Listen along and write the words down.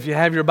If you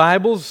have your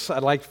Bibles,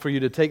 I'd like for you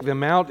to take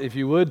them out. If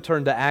you would,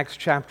 turn to Acts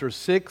chapter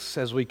 6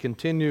 as we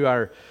continue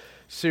our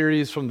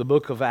series from the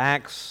book of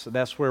Acts.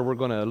 That's where we're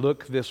going to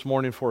look this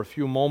morning for a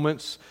few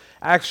moments.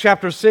 Acts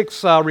chapter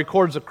 6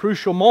 records a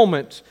crucial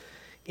moment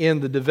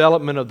in the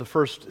development of the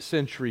first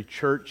century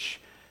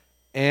church.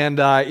 And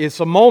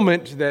it's a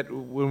moment that,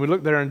 when we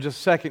look there in just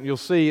a second, you'll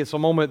see it's a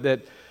moment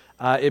that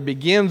it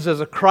begins as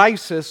a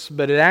crisis,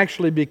 but it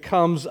actually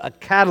becomes a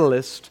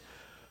catalyst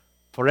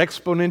for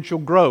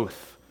exponential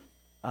growth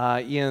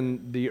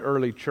in the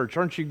early church.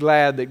 Aren't you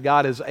glad that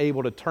God is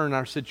able to turn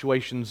our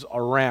situations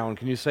around?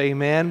 Can you say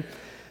amen?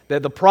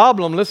 That the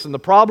problem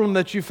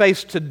that you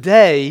face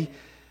today,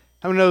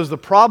 how many knows the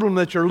problem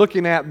that you're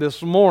looking at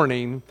this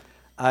morning,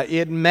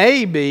 it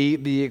may be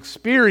the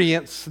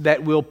experience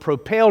that will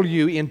propel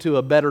you into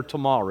a better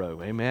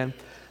tomorrow. Amen?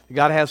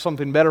 God has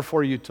something better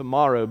for you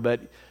tomorrow, but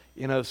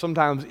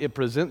sometimes it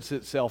presents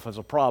itself as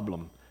a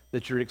problem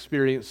that you're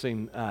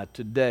experiencing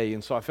today.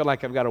 And so I feel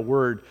like I've got a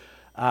word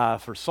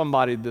for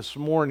somebody this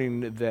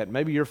morning that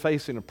maybe you're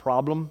facing a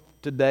problem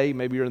today.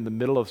 Maybe you're in the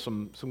middle of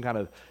some kind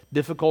of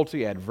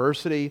difficulty,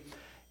 adversity,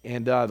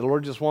 and the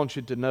Lord just wants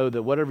you to know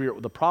that whatever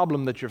the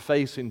problem that you're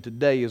facing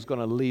today is going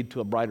to lead to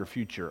a brighter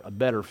future, a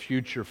better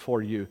future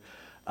for you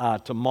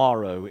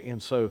tomorrow.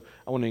 And so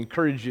I want to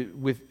encourage you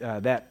with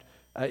that.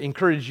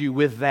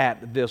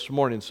 This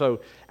morning.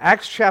 So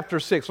Acts chapter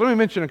 6. Let me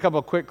mention a couple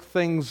of quick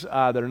things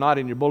that are not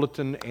in your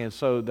bulletin, and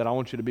so that I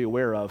want you to be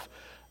aware of.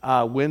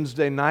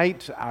 Wednesday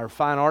night, our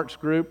fine arts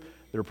group,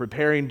 they're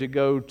preparing to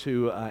go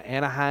to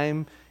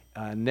Anaheim.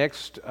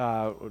 Next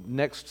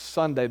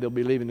Sunday, they'll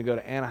be leaving to go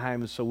to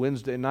Anaheim. And so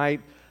Wednesday night,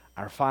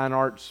 our fine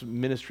arts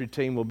ministry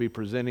team will be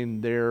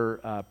presenting their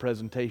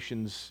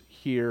presentations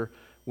here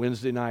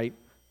Wednesday night,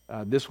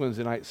 this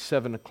Wednesday night,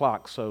 7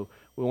 o'clock. So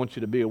we want you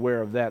to be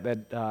aware of that.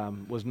 That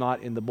was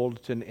not in the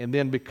bulletin. And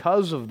then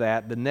because of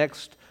that, the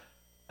next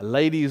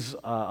Ladies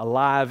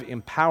Alive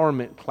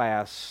Empowerment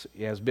class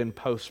has been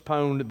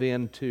postponed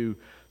then to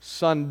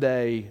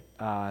Sunday,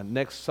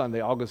 next Sunday,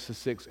 August the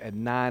 6th at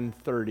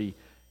 9:30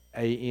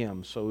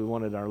 a.m. So we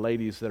wanted our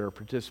ladies that are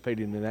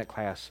participating in that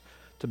class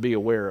to be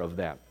aware of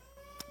that.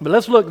 But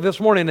let's look this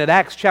morning at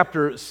Acts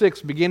chapter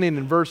 6, beginning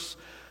in verse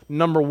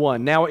number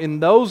 1. Now in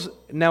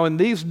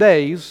these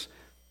days,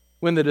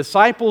 when the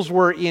disciples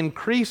were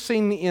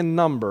increasing in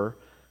number,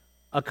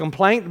 a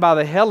complaint by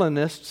the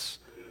Hellenists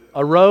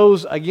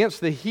arose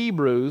against the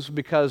Hebrews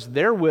because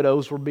their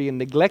widows were being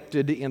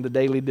neglected in the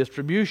daily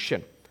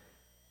distribution.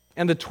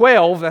 And the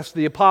 12, that's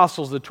the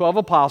 12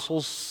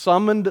 apostles,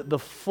 summoned the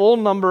full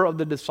number of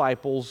the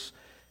disciples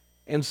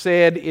and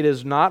said, "It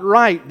is not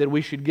right that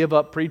we should give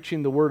up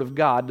preaching the word of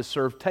God to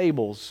serve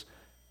tables.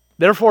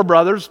 Therefore,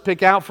 brothers,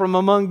 pick out from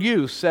among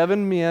you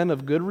 7 men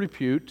of good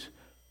repute,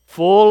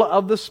 full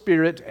of the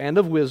Spirit and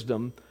of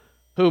wisdom,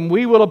 whom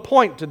we will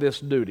appoint to this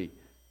duty.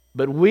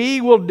 But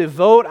we will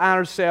devote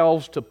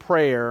ourselves to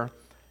prayer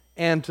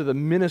and to the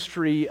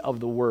ministry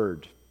of the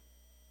word."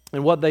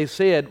 And what they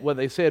said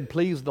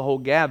pleased the whole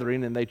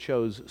gathering, and they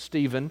chose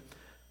Stephen,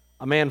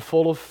 a man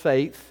full of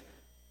faith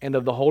and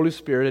of the Holy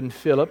Spirit, and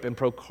Philip, and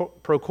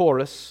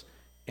Prochorus,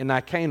 and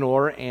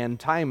Nicanor, and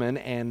Timon,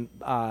 and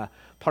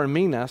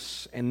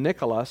Parmenas, and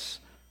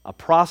Nicholas, a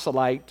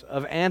proselyte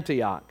of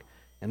Antioch.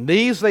 And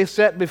these they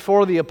set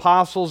before the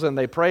apostles, and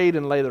they prayed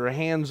and laid their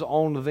hands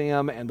on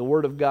them, and the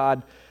word of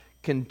God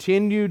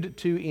continued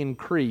to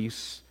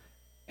increase,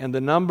 and the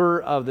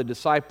number of the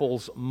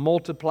disciples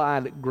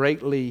multiplied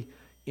greatly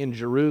in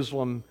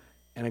Jerusalem,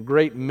 and a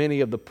great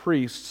many of the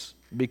priests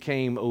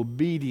became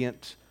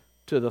obedient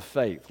to the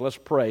faith. Let's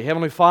pray.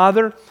 Heavenly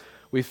Father,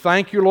 we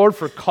thank you, Lord,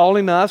 for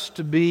calling us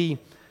to be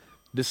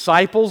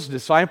disciples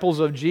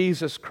of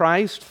Jesus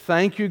Christ.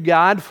 Thank you,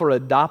 God, for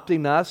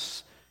adopting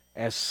us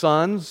as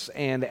sons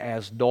and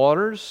as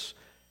daughters.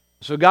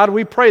 So God,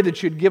 we pray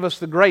that you'd give us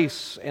the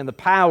grace and the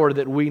power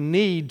that we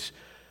need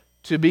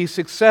to be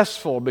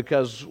successful,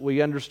 because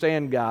we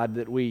understand, God,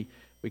 that we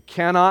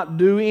cannot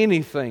do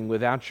anything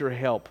without your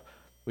help.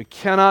 We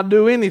cannot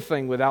do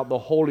anything without the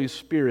Holy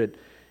Spirit.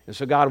 And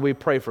so God, we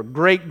pray for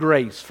great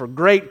grace, for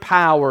great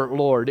power,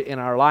 Lord, in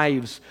our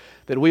lives,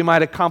 that we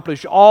might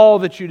accomplish all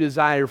that you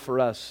desire for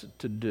us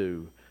to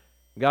do.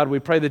 God, we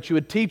pray that you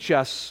would teach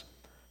us,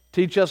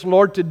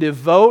 Lord, to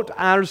devote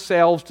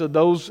ourselves to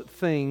those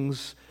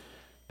things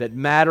that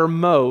matter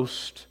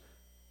most.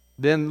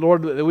 Then,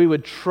 Lord, that we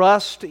would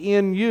trust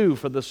in you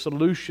for the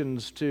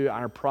solutions to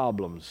our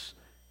problems.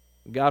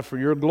 God, for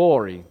your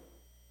glory,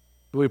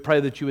 we pray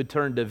that you would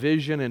turn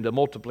division into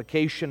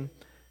multiplication.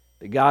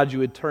 That God, you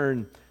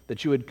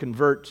would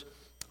convert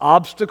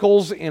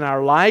obstacles in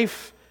our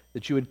life,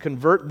 that you would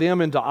convert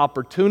them into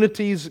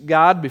opportunities,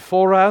 God,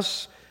 before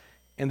us.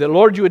 And that,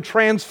 Lord, you would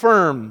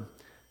transform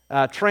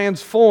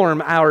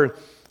our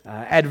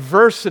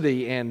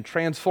adversity and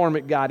transform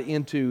it, God,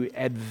 into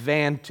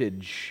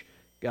advantage.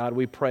 God,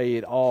 we pray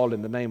it all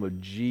in the name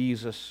of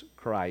Jesus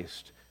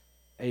Christ.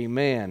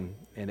 Amen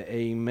and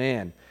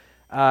amen.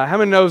 How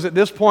many knows at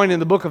this point in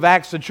the book of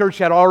Acts, the church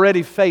had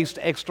already faced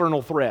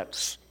external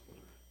threats?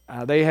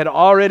 They had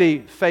already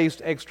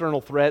faced external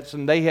threats,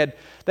 and they had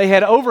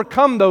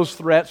overcome those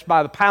threats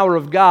by the power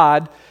of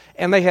God,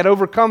 and they had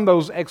overcome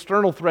those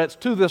external threats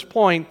to this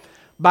point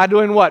by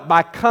doing what?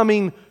 By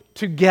coming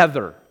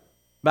together.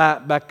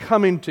 By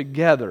coming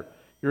together.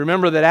 You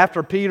remember that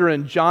after Peter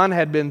and John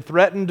had been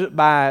threatened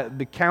by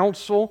the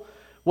council,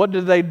 what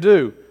did they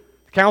do?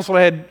 The council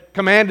had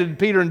commanded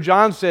Peter and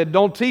John, said,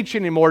 don't teach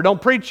anymore,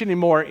 don't preach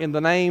anymore in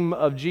the name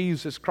of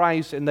Jesus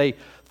Christ, and they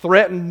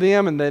threatened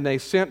them, and then they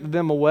sent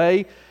them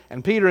away.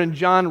 And Peter and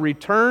John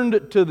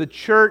returned to the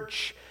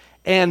church,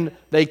 and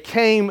they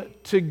came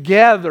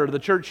together. The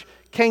church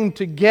came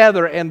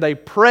together, and they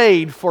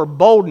prayed for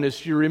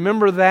boldness. You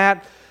remember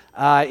that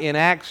in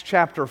Acts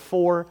chapter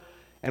 4?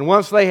 And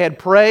once they had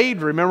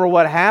prayed, remember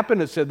what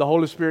happened? It said the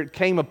Holy Spirit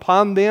came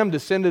upon them,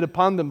 descended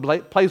upon them. The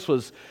place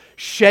was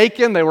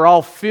shaken. They were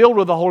all filled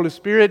with the Holy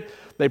Spirit.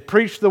 They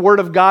preached the Word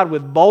of God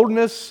with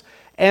boldness,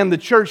 and the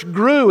church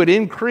grew. It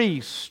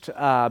increased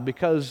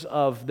because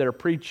of their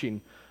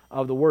preaching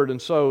of the Word.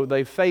 And so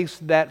they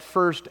faced that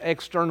first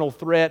external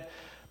threat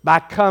by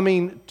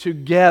coming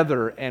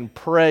together and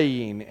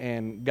praying,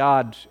 and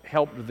God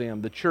helped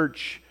them. The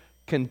church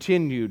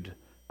continued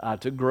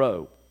to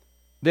grow.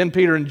 Then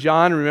Peter and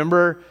John,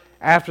 remember,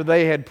 after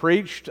they had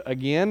preached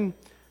again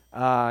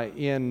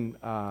in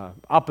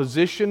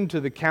opposition to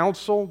the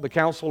council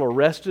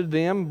arrested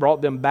them,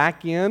 brought them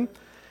back in.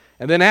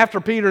 And then after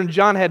Peter and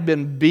John had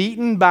been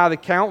beaten by the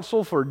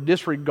council for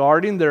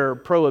disregarding their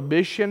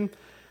prohibition,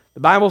 the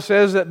Bible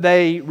says that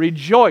they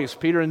rejoiced.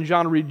 Peter and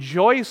John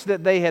rejoiced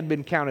that they had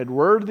been counted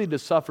worthy to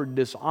suffer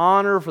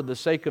dishonor for the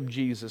sake of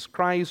Jesus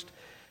Christ.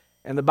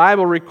 And the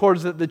Bible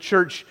records that the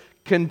church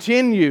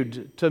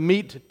continued to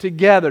meet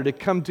together, to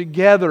come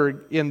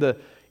together in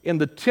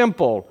the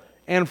temple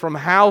and from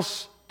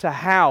house to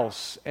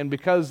house. And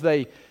because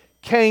they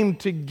came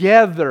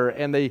together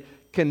and they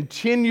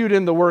continued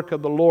in the work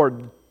of the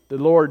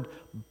Lord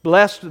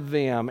blessed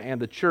them,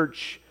 and the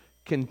church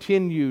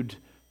continued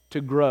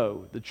to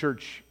grow. The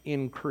church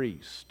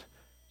increased.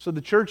 So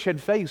the church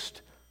had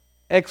faced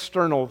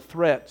external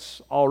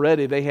threats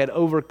already. They had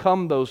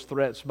overcome those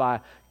threats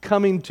by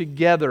coming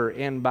together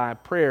and by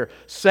prayer.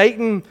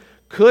 Satan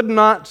could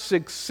not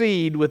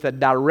succeed with a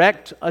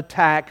direct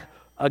attack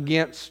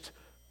against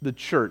the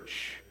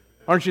church.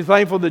 Aren't you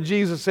thankful that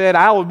Jesus said,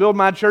 I will build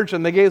my church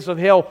and the gates of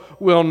hell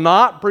will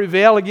not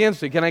prevail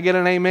against it? Can I get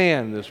an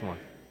amen this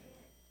morning?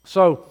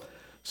 So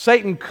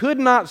Satan could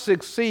not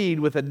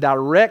succeed with a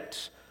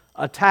direct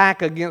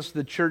attack against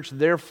the church.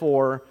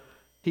 Therefore,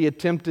 he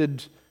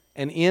attempted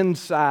an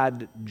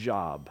inside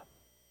job.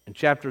 And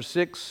chapter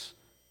 6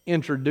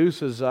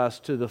 introduces us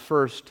to the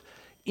first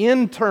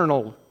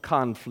internal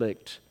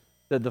conflict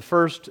that the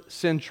first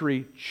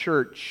century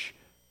church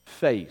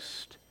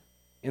faced.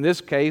 In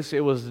this case, it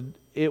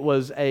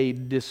was a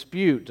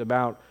dispute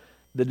about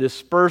the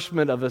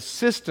disbursement of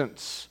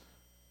assistance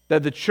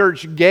that the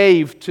church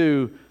gave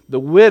to the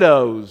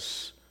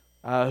widows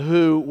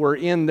who were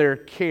in their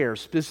care.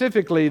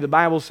 Specifically, the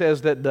Bible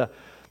says that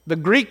the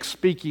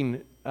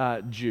Greek-speaking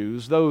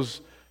Jews,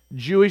 those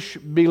Jewish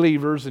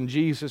believers in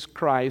Jesus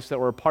Christ that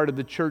were a part of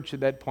the church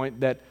at that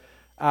point, that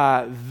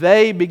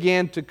they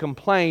began to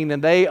complain,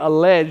 and they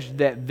alleged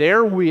that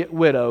their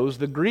widows,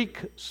 the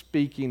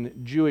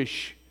Greek-speaking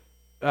Jewish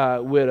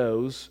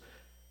widows,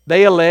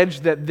 they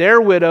alleged that their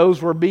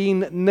widows were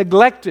being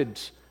neglected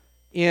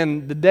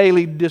in the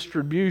daily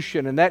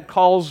distribution, and that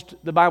caused,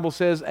 the Bible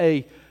says,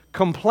 a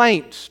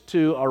complaint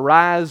to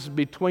arise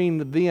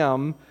between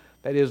them,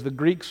 that is the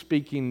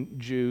Greek-speaking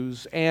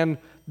Jews, and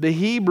the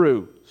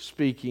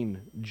Hebrew-speaking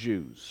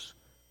Jews.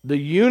 The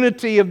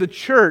unity of the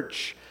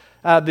church,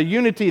 the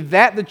unity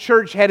that the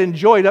church had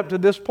enjoyed up to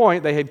this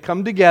point, they had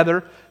come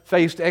together,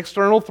 faced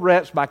external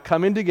threats by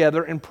coming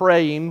together and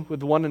praying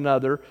with one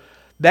another.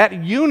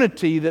 That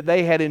unity that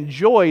they had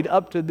enjoyed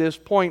up to this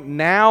point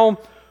now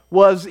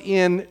was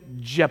in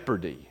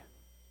jeopardy.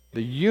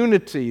 The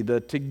unity,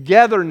 the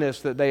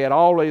togetherness that they had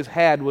always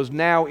had was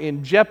now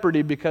in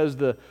jeopardy because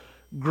the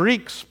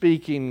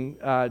Greek-speaking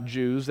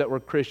Jews that were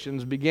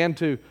Christians began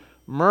to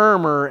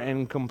murmur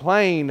and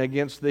complain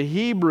against the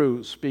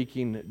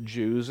Hebrew-speaking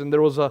Jews. And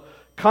there was a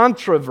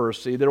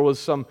controversy. There was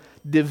some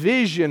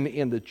division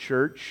in the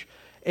church.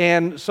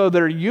 And so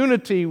their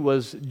unity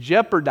was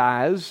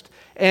jeopardized.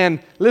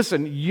 And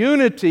listen,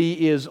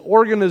 unity is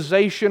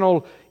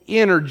organizational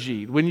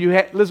energy. When you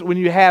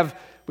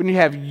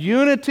have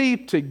unity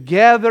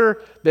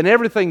together, then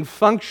everything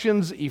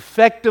functions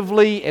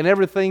effectively and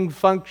everything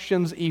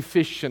functions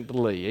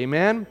efficiently.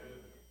 Amen?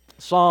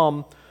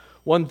 Psalm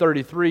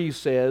 133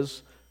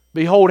 says,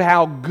 "Behold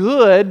how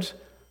good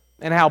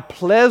and how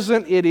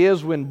pleasant it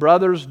is when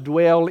brothers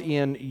dwell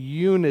in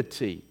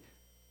unity."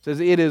 It says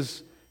it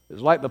is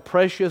like the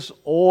precious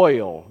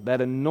oil, that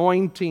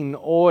anointing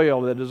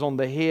oil that is on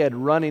the head,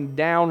 running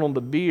down on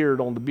the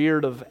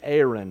beard of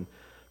Aaron,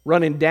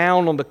 running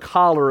down on the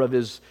collar of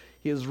his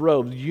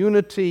robe.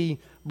 Unity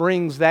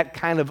brings that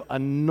kind of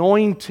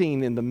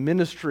anointing in the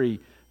ministry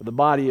of the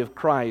body of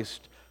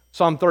Christ.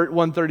 Psalm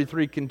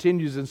 133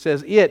 continues and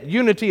says,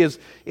 unity is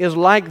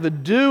like the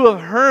dew of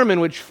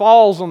Hermon which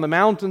falls on the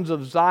mountains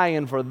of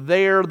Zion, for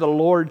there the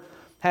Lord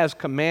has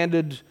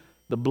commanded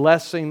the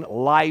blessing,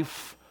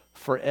 life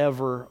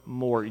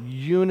forevermore.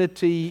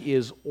 Unity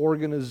is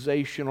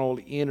organizational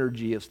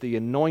energy. It's the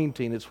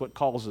anointing. It's what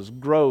causes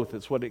growth.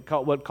 It's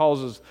what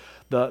causes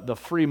the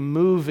free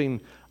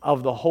moving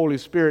of the Holy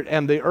Spirit.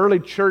 And the early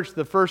church,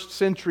 the first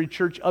century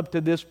church up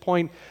to this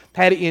point,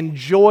 had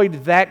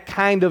enjoyed that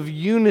kind of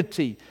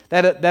unity,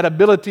 that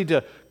ability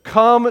to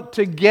come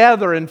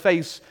together and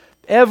face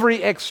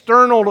every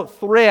external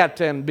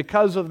threat. And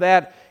because of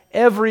that,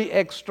 every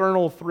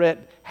external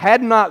threat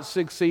had not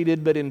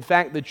succeeded, but in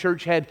fact the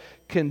church had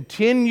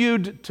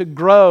continued to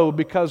grow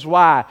because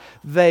why?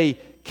 They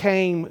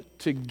came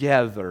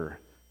together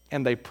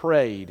and they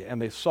prayed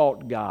and they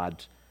sought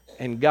God.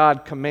 And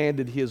God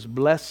commanded His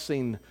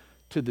blessing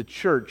to the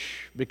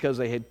church because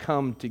they had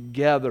come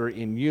together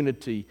in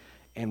unity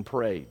and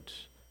prayed.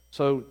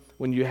 So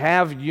when you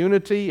have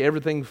unity,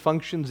 everything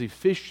functions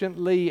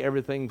efficiently,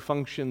 everything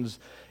functions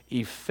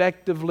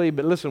effectively.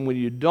 But listen, when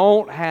you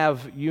don't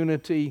have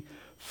unity,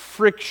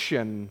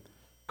 friction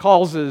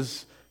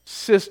causes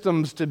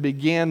systems to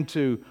begin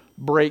to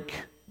break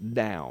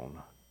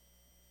down.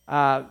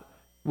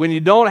 When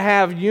you don't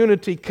have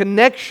unity,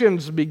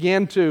 connections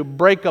begin to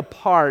break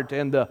apart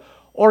and the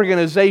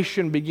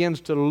organization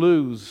begins to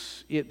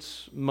lose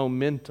its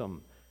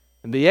momentum.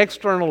 And the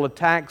external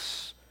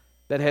attacks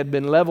that had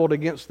been leveled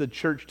against the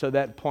church to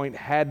that point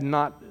had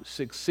not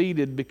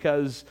succeeded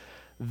because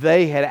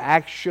they had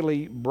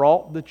actually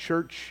brought the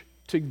church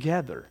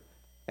together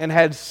and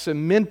had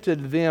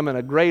cemented them in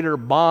a greater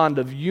bond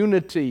of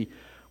unity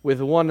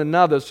with one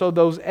another. So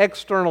those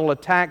external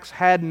attacks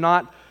had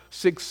not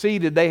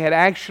succeeded. They had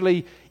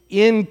actually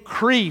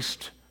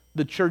increased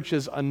the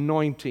church's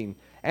anointing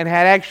and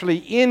had actually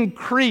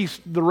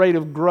increased the rate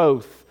of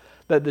growth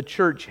that the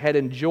church had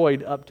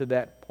enjoyed up to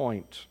that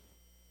point.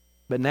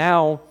 But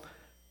now,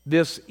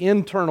 this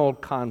internal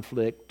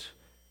conflict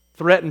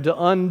threatened to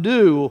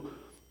undo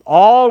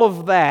all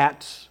of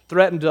that,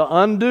 threatened to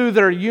undo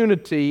their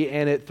unity,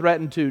 and it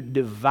threatened to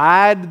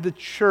divide the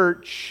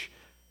church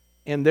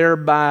and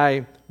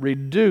thereby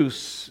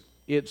reduce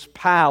its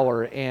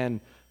power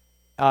and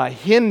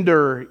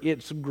hinder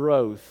its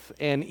growth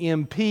and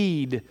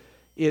impede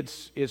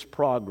its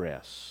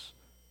progress.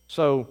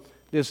 So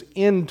this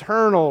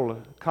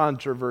internal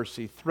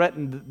controversy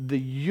threatened the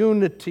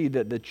unity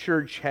that the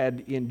church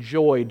had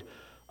enjoyed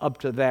up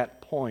to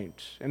that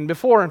point. And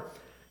before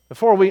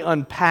we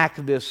unpack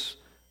this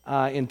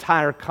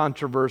entire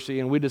controversy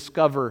and we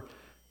discover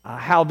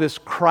how this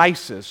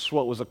crisis,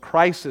 what was a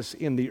crisis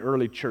in the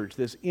early church,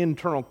 this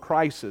internal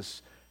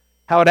crisis,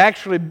 how it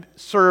actually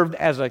served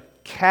as a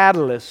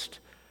catalyst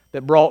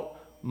that brought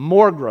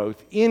more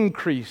growth,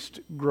 increased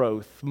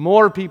growth,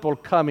 more people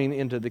coming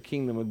into the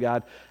kingdom of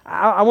God.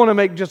 I want to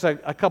make just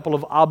a couple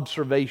of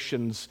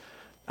observations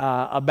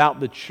about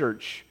the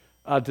church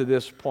to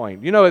this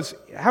point. You know,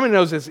 how many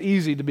knows it's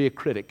easy to be a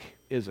critic,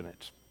 isn't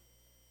it?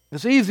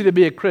 It's easy to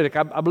be a critic.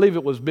 I believe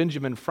it was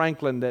Benjamin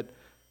Franklin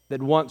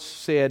that once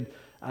said,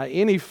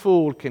 any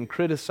fool can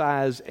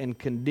criticize and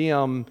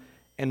condemn,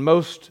 and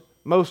most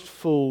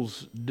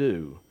fools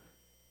do.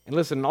 And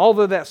listen,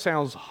 although that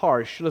sounds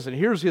harsh, listen,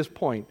 here's his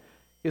point.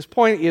 His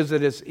point is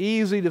that it's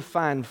easy to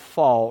find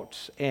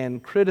fault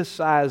and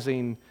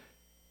criticizing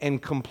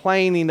and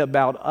complaining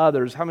about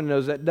others. How many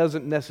knows that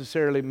doesn't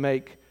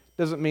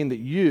mean that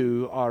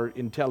you are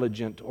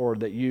intelligent or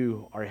that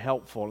you are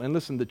helpful. And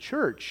listen, the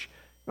church,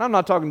 and I'm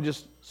not talking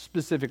just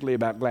specifically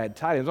about Glad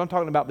Tidings, I'm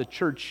talking about the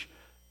church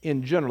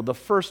in general, the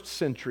first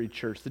century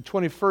church, the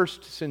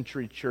 21st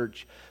century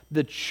church.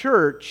 The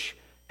church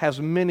has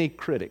many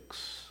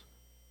critics.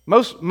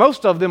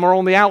 Most of them are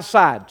on the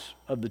outside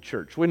of the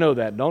church. We know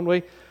that, don't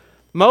we?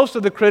 Most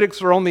of the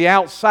critics are on the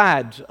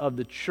outside of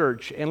the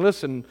church. And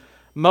listen,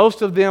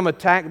 most of them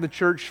attack the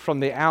church from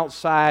the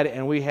outside,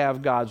 and we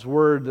have God's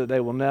word that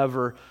they will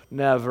never,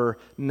 never,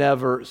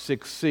 never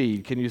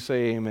succeed. Can you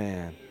say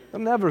amen?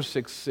 They'll never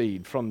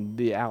succeed from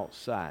the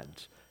outside.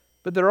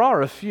 But there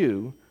are a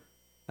few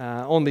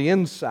on the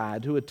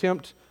inside who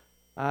attempt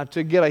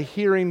to get a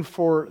hearing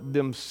for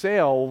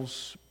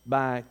themselves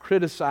by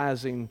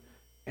criticizing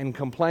and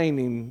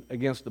complaining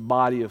against the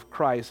body of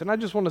Christ. And I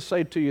just want to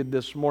say to you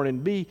this morning,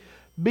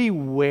 be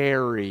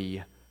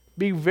wary.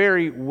 Be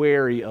very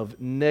wary of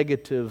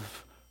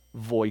negative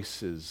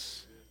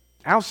voices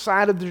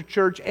outside of the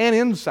church and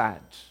inside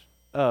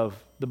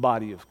of the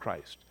body of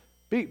Christ.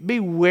 Be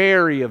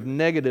wary of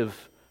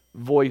negative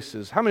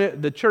voices.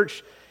 The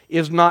church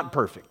is not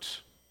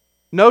perfect.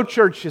 No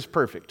church is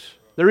perfect.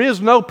 There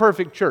is no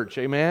perfect church,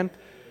 amen?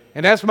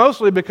 And that's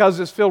mostly because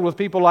it's filled with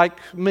people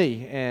like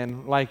me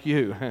and like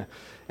you.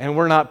 And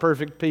we're not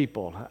perfect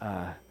people.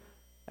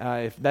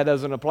 If that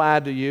doesn't apply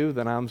to you,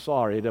 then I'm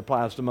sorry. It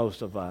applies to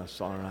most of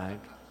us, all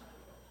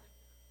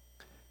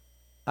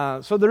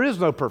right? So there is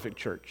no perfect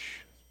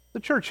church. The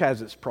church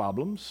has its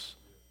problems.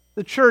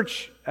 The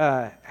church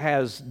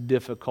has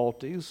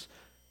difficulties.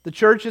 The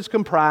church is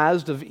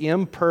comprised of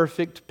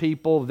imperfect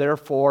people,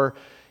 therefore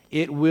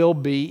it will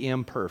be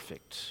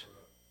imperfect.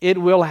 It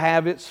will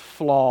have its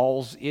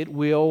flaws. It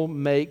will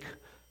make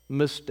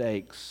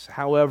mistakes.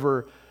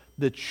 However,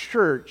 the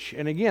church,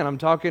 and again, I'm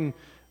talking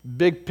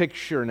big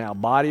picture now,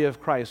 body of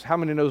Christ. How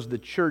many knows the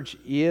church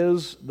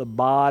is the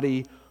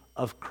body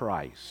of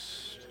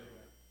Christ?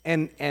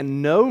 And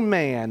no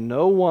man,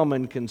 no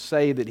woman can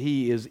say that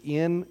he is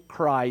in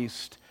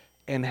Christ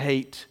and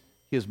hate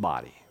his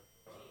body.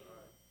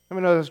 I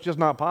mean, no, that's just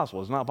not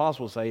possible. It's not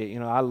possible to say,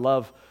 I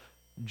love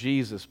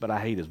Jesus, but I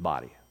hate his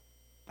body.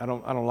 I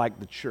don't like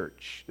the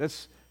church.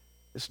 It's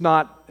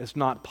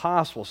not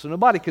possible. So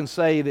nobody can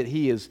say that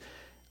he is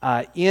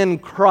in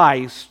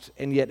Christ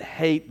and yet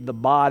hate the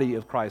body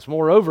of Christ.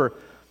 Moreover,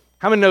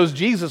 how many knows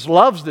Jesus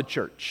loves the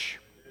church?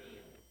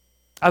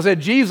 I said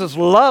Jesus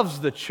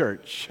loves the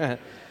church.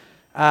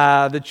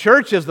 The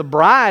church is the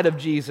bride of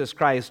Jesus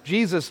Christ.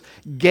 Jesus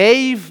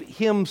gave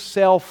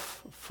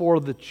himself for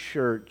the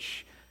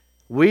church.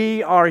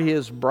 We are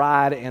his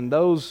bride, and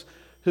those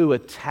who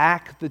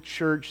attack the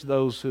church,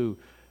 those who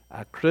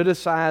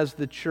criticize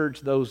the church,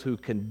 those who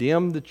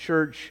condemn the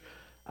church,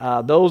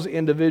 those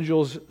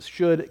individuals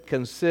should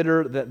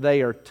consider that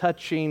they are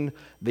touching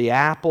the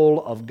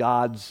apple of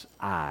God's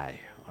eye,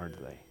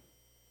 aren't they?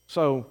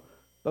 So,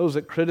 those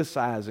that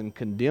criticize and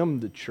condemn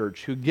the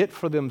church, who get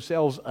for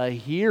themselves a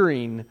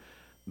hearing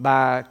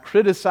by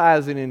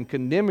criticizing and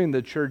condemning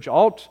the church,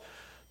 ought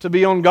to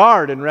be on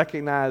guard and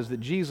recognize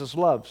that Jesus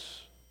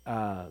loves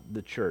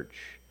the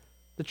church.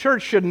 The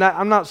church should not,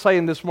 I'm not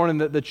saying this morning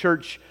that the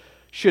church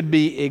should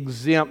be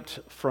exempt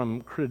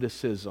from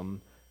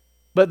criticism,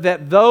 but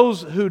that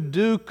those who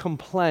do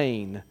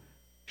complain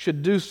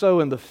should do so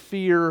in the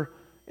fear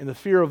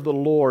of the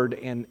Lord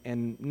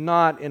and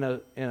not in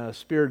a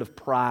spirit of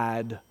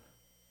pride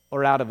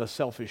or out of a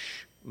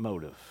selfish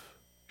motive,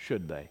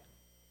 should they?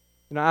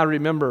 I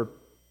remember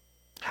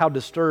how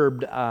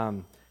disturbed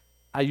I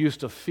used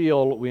to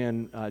feel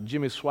when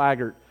Jimmy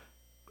Swaggart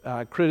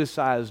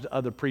criticized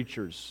other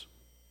preachers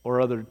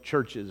or other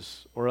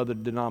churches or other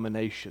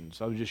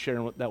denominations. I was just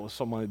sharing that with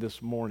somebody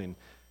this morning.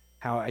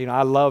 How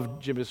I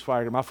loved Jimmy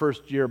Swaggart. My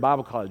first year of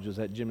Bible college was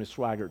at Jimmy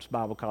Swaggart's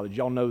Bible College.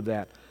 Y'all know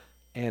that.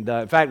 And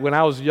in fact, when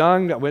I was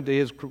young, I went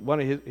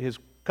to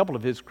couple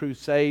of his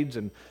crusades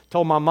and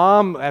told my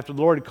mom after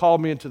the Lord had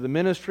called me into the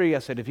ministry, I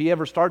said, if he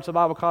ever starts a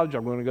Bible college,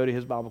 I'm going to go to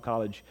his Bible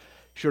college.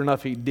 Sure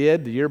enough, he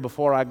did. The year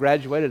before I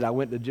graduated, I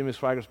went to Jimmy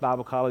Swaggart's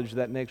Bible College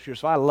that next year.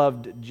 So I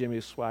loved Jimmy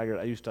Swaggart.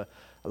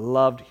 I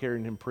loved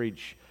hearing him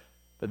preach.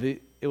 But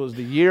it was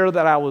the year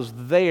that I was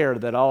there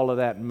that all of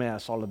that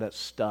mess, all of that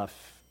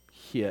stuff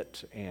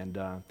hit.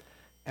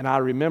 And I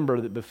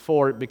remember that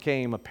before it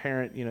became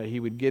apparent, he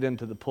would get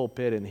into the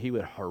pulpit and he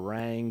would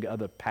harangue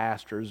other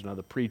pastors and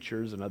other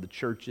preachers and other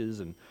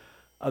churches and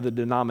other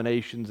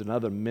denominations and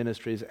other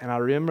ministries. And I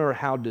remember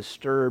how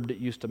disturbed it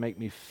used to make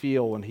me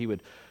feel when he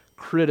would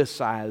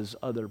criticize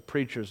other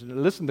preachers.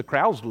 And listen, the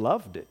crowds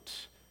loved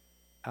it.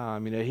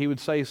 He would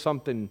say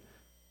something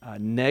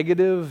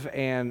negative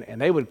and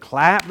they would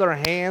clap their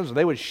hands and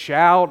they would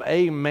shout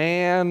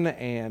amen,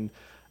 and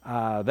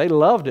they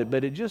loved it,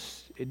 but it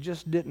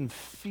just didn't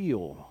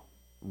feel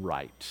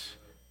right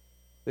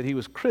that he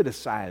was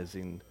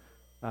criticizing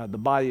the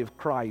body of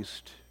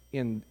Christ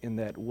in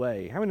that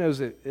way. How many knows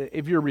that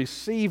if you're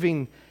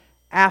receiving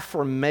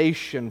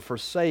affirmation for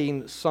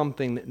saying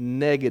something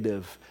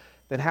negative,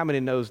 then how many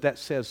knows that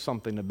says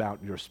something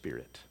about your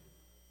spirit?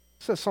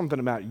 It says something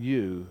about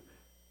you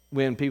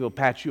when people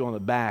pat you on the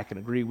back and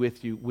agree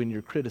with you when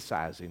you're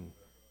criticizing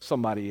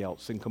somebody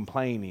else and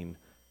complaining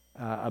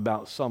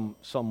about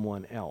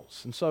someone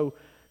else. And so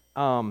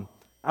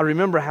I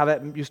remember how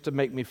that used to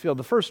make me feel.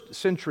 The first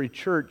century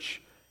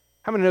church,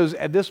 how many knows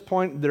at this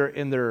point they're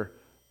in their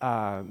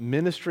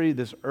ministry,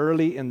 this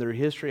early in their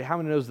history, how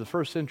many knows the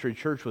first century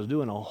church was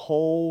doing a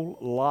whole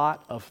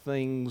lot of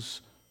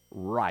things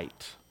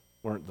right,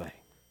 weren't they?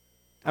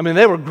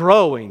 They were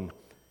growing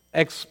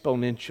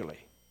exponentially.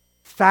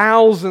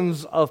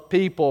 Thousands of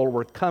people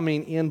were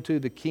coming into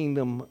the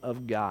kingdom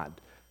of God.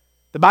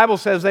 The Bible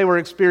says they were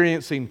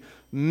experiencing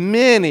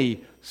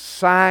many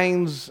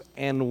signs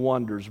and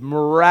wonders.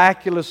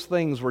 Miraculous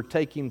things were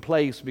taking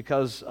place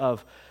because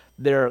of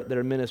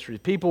their ministry.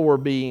 People were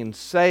being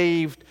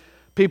saved.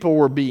 People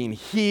were being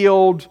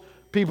healed.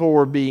 People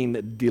were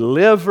being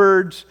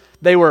delivered.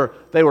 They were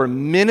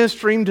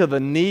ministering to the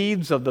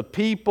needs of the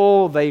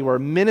people. They were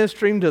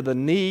ministering to the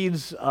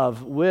needs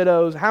of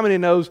widows. How many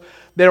knows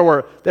there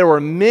were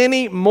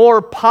many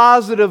more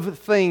positive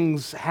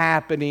things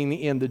happening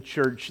in the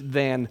church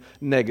than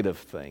negative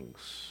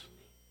things?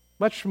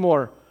 Much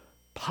more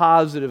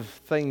positive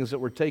things that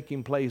were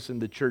taking place in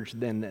the church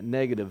than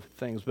negative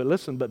things. But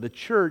listen, the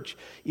church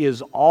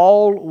is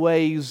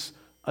always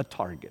a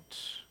target.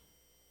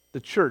 The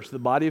church, the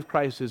body of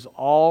Christ, is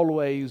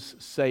always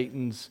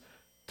Satan's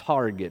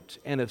target.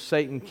 And if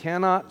Satan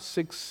cannot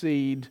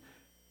succeed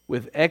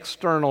with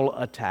external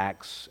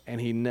attacks,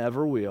 and he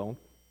never will,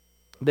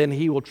 then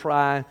he will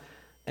try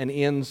an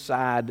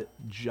inside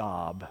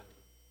job.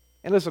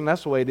 And listen,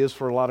 that's the way it is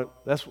for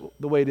that's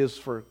the way it is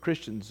for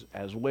Christians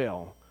as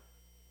well.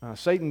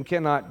 Satan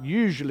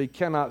usually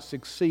cannot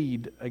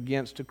succeed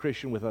against a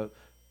Christian with an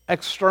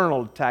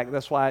external attack.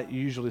 That's why it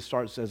usually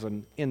starts as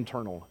an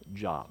internal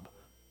job.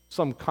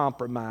 Some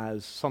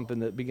compromise, something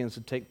that begins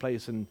to take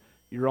place in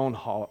your own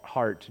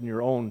heart and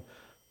your own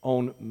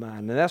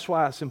mind. And that's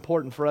why it's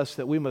important for us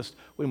that we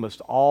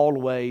must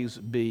always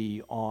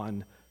be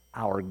on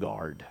our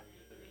guard.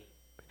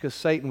 Because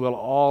Satan will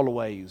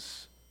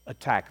always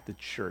attack the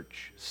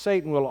church.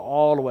 Satan will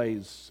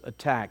always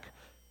attack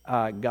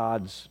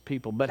God's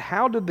people. But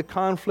how did the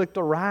conflict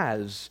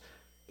arise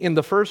in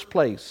the first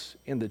place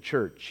in the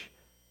church?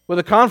 Well,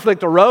 the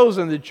conflict arose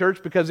in the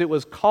church because it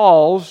was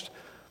caused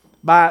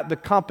by the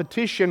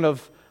competition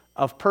of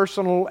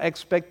personal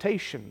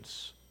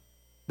expectations.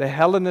 The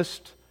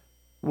Hellenists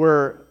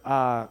were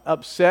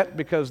upset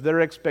because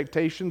their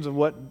expectations of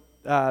what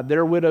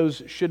their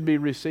widows should be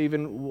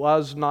receiving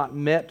was not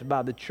met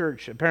by the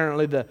church.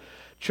 Apparently, the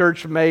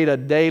church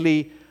made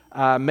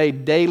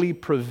daily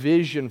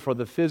provision for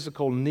the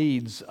physical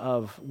needs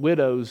of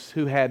widows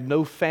who had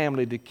no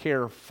family to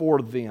care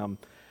for them.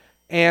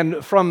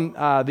 And from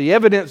the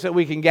evidence that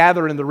we can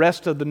gather in the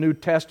rest of the New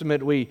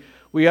Testament,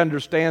 we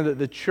understand that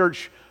the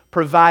church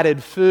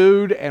provided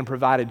food and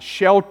provided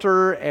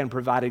shelter and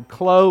provided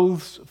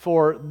clothes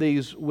for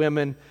these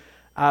women.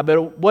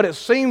 But what it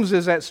seems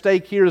is at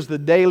stake here is the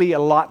daily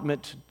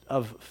allotment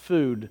of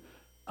food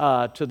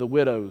to the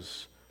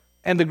widows.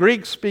 And the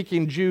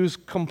Greek-speaking Jews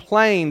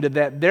complained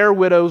that their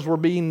widows were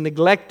being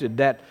neglected,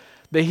 that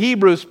the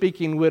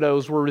Hebrew-speaking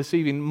widows were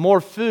receiving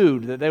more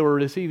food, that they were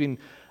receiving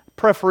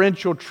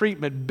preferential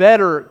treatment,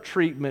 better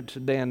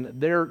treatment than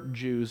their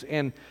Jews.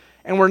 And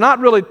we're not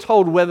really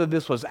told whether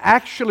this was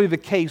actually the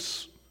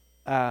case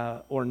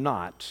or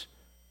not.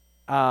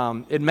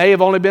 It may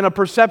have only been a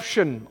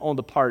perception on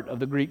the part of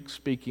the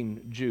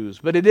Greek-speaking Jews,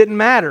 but it didn't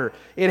matter.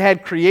 It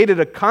had created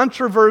a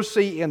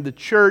controversy in the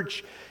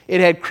church. It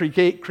had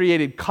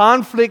created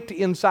conflict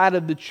inside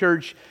of the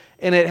church,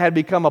 and it had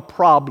become a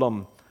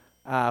problem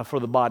for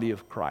the body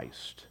of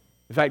Christ.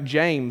 In fact,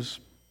 James,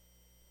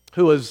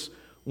 who was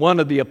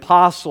one of the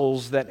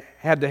apostles that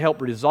had to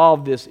help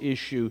resolve this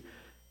issue,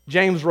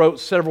 James wrote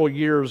several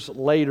years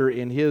later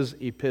in his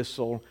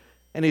epistle,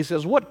 and he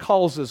says, "What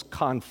causes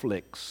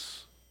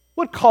conflicts?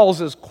 What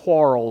causes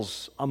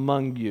quarrels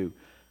among you?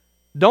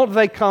 Don't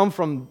they come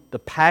from the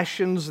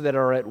passions that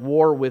are at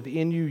war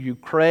within you? You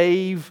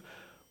crave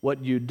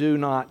what you do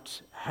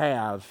not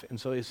have." And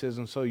so he says,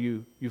 and so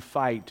you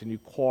fight and you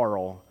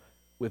quarrel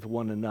with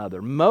one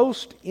another.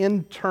 Most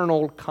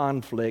internal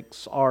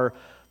conflicts are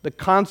the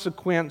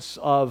consequence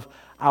of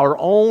our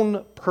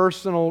own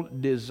personal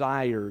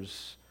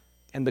desires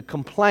and the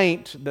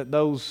complaint that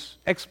those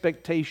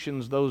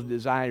expectations, those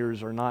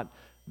desires are not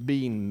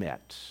being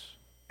met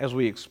as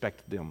we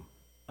expect them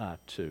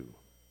to.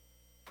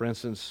 For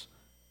instance,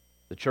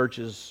 the church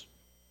is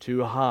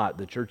too hot,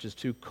 the church is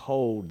too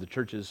cold, the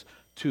church is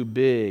too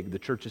big, the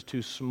church is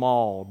too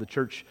small, the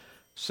church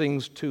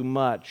sings too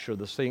much, or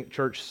the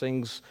church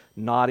sings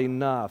not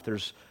enough.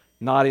 There's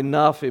not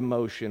enough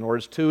emotion, or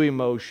it's too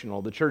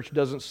emotional. The church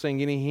doesn't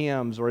sing any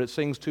hymns, or it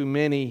sings too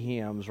many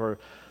hymns, or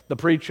the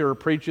preacher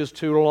preaches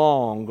too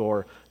long,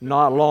 or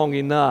not long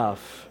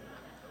enough.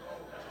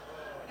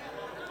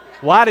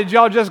 Why did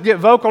y'all just get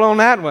vocal on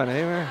that one?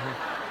 Amen.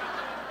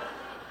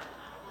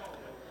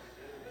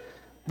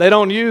 They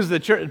don't use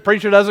the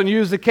preacher doesn't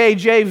use the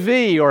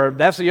KJV, or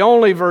that's the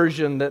only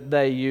version that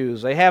they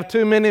use. They have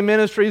too many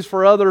ministries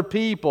for other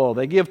people.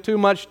 They give too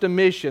much to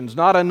missions,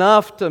 not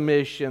enough to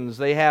missions.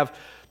 They have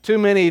too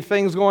many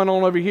things going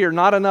on over here,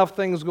 not enough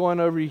things going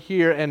over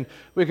here, and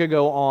we could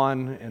go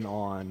on and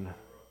on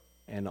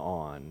and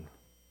on.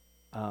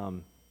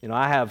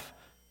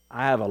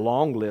 I have a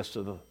long list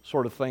of the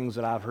sort of things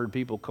that I've heard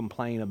people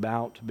complain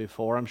about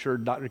before. I'm sure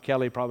Dr.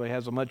 Kelly probably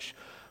has a much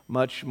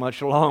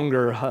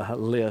longer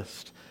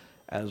list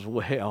as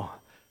well.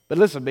 But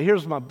listen,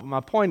 here's my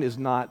point is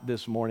not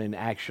this morning,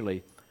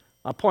 actually.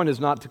 My point is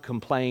not to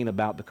complain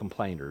about the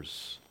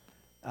complainers,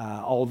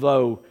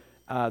 although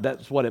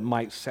that's what it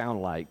might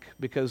sound like,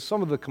 because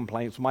some of the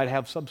complaints might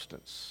have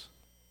substance.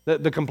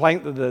 The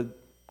complaint that the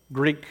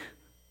Greek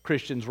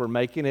Christians were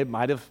making, it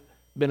might have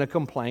been a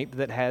complaint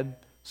that had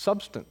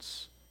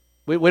substance.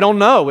 We don't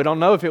know. We don't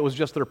know if it was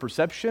just their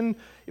perception,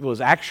 if it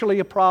was actually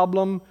a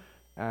problem.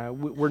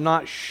 We're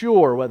not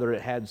sure whether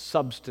it had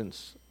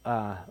substance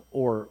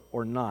or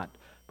not.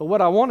 But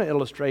what I want to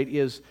illustrate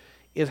is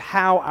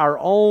how our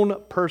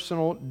own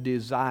personal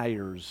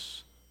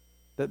desires,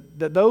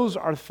 that those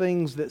are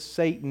things that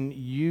Satan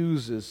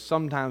uses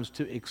sometimes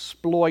to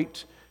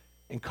exploit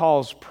and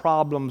cause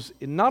problems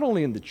not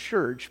only in the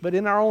church, but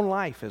in our own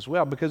life as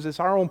well, because it's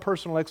our own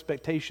personal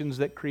expectations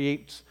that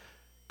creates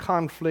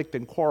conflict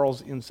and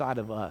quarrels inside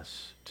of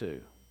us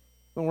too.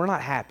 When we're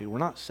not happy, we're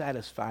not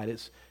satisfied,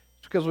 it's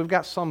because we've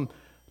got some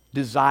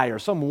desire,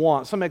 some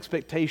want, some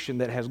expectation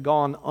that has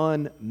gone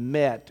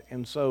unmet.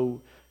 And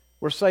so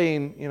we're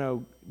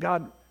saying,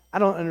 God, I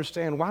don't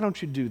understand. Why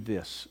don't you do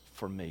this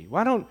for me?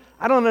 I don't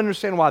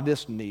understand why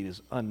this need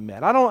is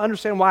unmet. I don't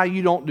understand why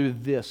you don't do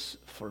this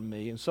for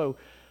me. And so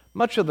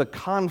much of the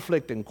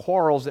conflict and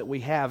quarrels that we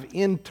have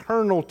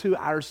internal to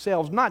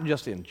ourselves, not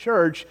just in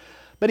church,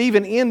 but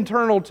even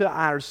internal to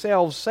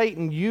ourselves,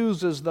 Satan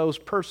uses those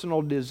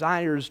personal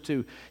desires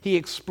he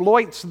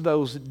exploits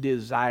those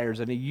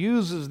desires, and he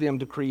uses them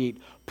to create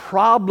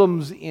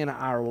problems in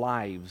our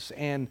lives.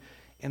 And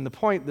the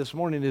point this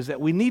morning is that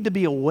we need to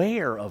be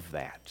aware of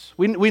that.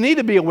 We need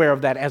to be aware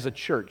of that as a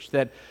church,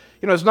 that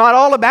it's not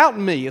all about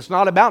me. It's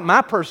not about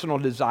my personal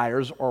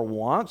desires or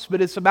wants,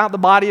 but it's about the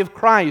body of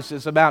Christ.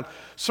 It's about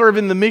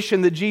serving the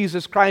mission that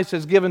Jesus Christ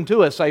has given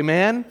to us.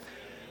 Amen?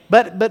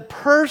 But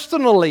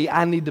personally,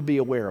 I need to be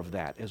aware of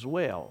that as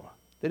well,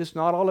 that it's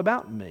not all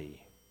about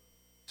me.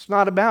 It's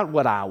not about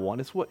what I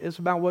want. It's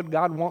about what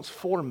God wants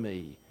for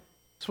me.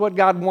 It's what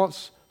God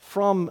wants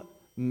from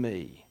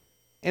me.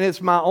 And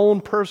it's my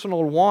own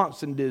personal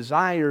wants and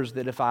desires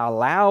that if I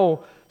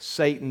allow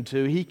Satan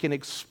to, he can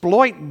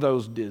exploit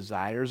those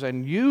desires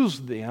and use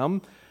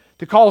them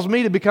to cause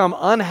me to become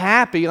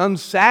unhappy,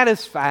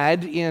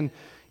 unsatisfied in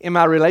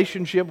my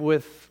relationship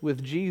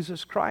with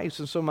Jesus Christ.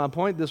 And so my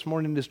point this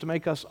morning is to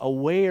make us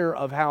aware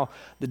of how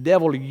the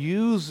devil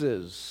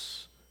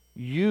uses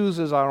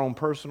our own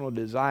personal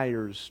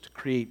desires to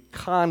create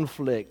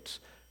conflict,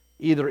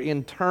 either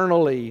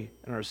internally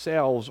in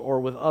ourselves or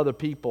with other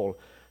people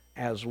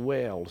as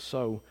well.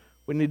 So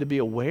we need to be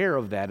aware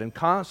of that and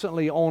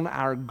constantly on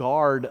our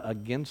guard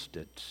against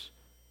it.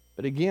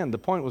 But again, the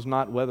point was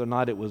not whether or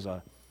not it was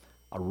a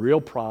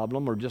real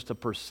problem or just a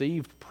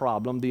perceived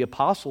problem. The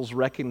apostles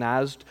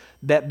recognized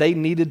that they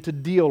needed to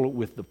deal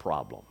with the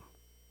problem.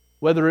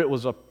 Whether it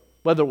was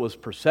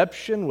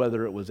perception,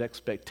 whether it was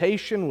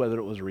expectation, whether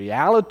it was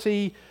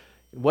reality,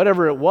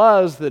 whatever it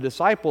was, the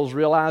disciples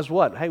realized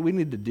what? Hey, we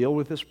need to deal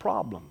with this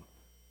problem.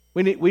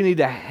 We need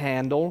to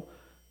handle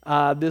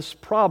this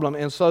problem.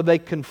 And so they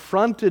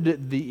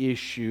confronted the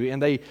issue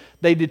and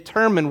they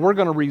determined we're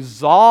going to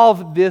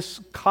resolve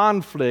this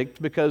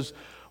conflict because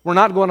we're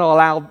not going to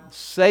allow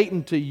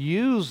Satan to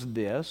use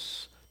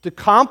this to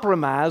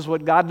compromise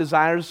what God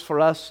desires for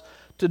us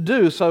to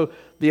do. So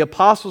the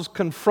apostles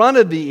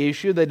confronted the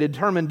issue. They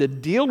determined to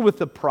deal with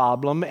the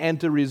problem and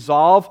to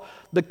resolve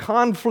the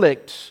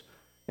conflict.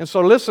 And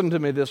so listen to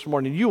me this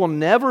morning. You will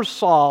never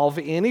solve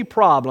any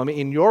problem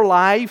in your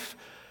life.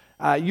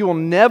 You will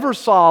never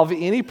solve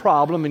any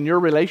problem in your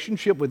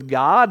relationship with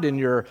God, in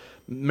your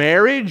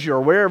marriage,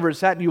 or wherever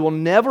it's at. You will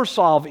never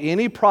solve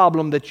any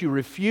problem that you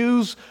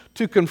refuse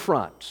to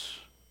confront.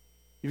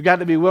 You've got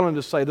to be willing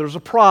to say, there's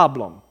a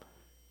problem.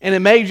 And it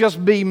may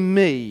just be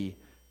me,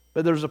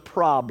 but there's a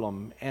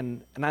problem,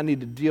 and I need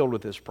to deal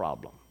with this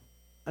problem.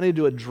 I need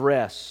to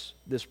address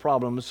this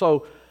problem. And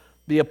so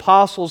the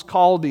apostles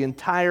called the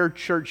entire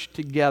church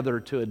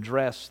together to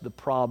address the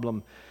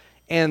problem.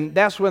 And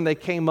that's when they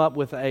came up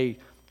with a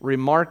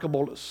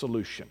remarkable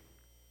solution.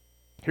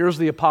 Here's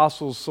the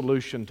apostles'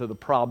 solution to the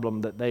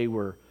problem that they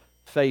were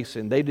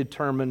facing. They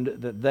determined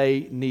that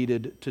they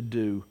needed to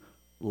do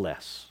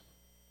less.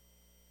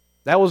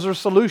 That was their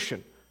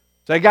solution.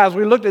 Say, guys,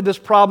 we looked at this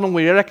problem.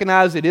 We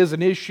recognize it is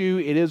an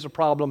issue. It is a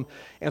problem.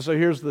 And so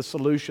here's the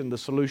solution. The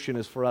solution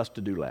is for us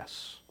to do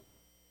less.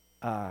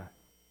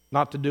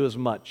 Not to do as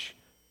much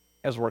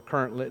as we're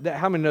currently.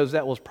 How many knows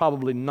that was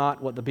probably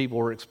not what the people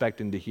were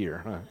expecting to hear?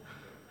 Huh?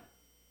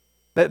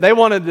 They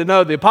wanted to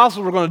know the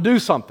apostles were going to do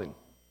something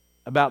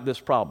about this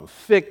problem,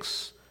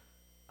 fix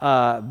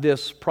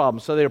this problem.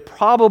 So they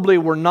probably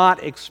were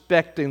not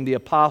expecting the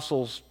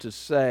apostles to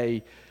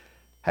say,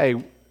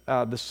 hey,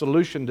 the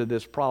solution to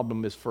this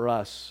problem is for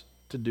us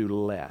to do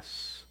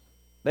less.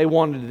 They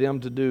wanted them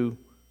to do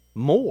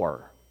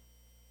more,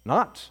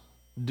 not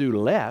do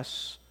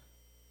less.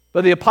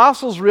 But the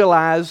apostles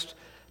realized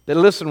that,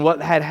 listen,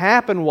 what had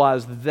happened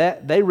was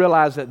that they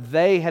realized that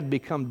they had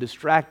become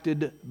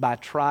distracted by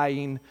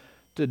trying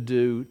to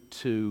do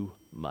too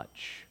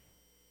much.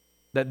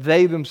 That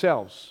they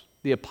themselves,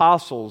 the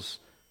apostles,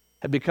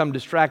 had become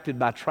distracted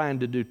by trying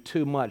to do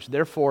too much.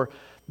 Therefore,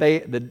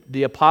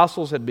 the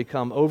apostles had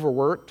become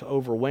overworked,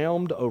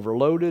 overwhelmed,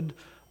 overloaded,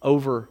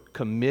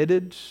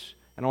 overcommitted.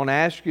 And I want to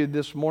ask you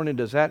this morning,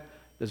 does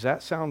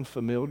that sound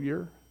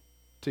familiar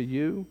to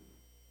you?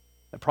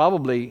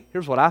 Probably,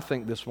 here's what I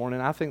think this morning.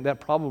 I think that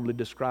probably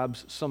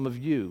describes some of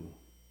you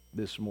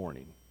this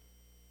morning.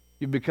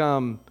 You've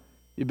become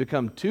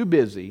too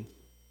busy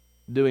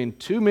doing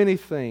too many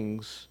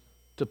things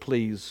to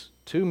please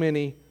too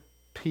many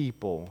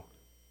people,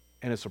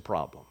 and it's a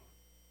problem.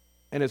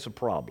 And it's a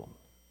problem.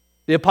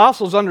 The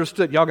apostles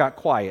understood, y'all got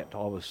quiet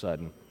all of a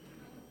sudden.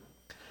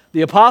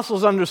 The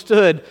apostles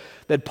understood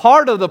that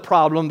part of the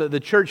problem that the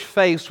church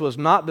faced was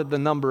not that the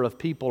number of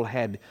people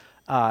had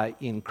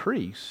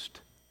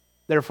increased.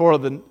 Therefore,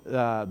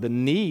 the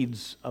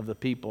needs of the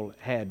people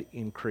had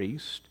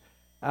increased.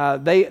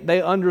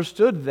 They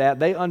understood that.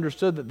 They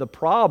understood that the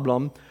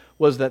problem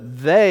was that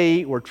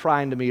they were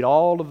trying to meet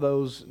all of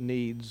those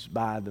needs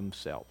by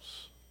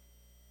themselves.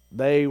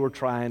 They were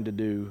trying to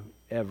do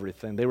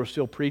everything. They were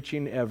still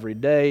preaching every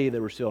day. They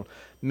were still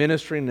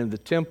ministering in the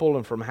temple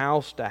and from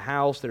house to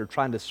house. They were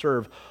trying to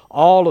serve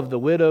all of the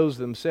widows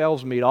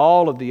themselves, meet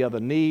all of the other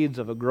needs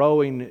of a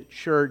growing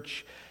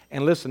church.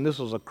 And listen, this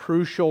was a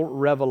crucial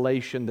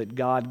revelation that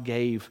God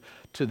gave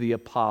to the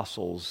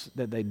apostles,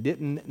 that they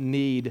didn't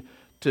need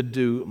to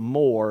do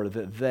more,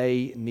 that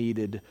they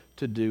needed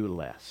to do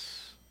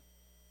less.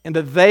 And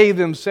that they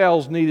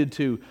themselves needed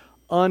to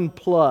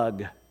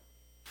unplug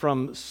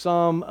from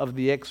some of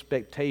the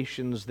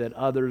expectations that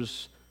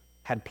others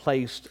had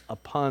placed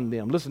upon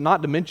them. Listen,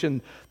 not to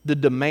mention the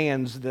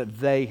demands that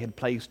they had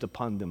placed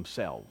upon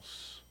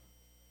themselves,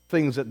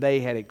 things that they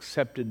had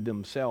accepted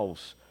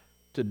themselves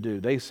to do.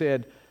 They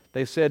said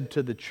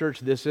to the church,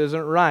 this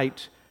isn't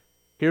right.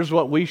 Here's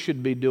what we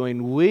should be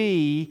doing.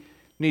 We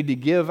need to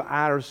give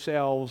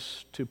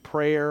ourselves to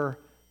prayer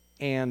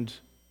and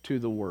to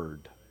the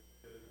Word.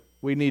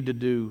 We need to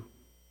do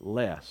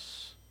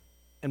less.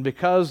 And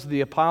because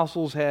the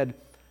apostles had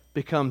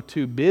become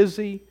too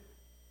busy,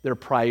 their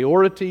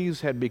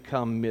priorities had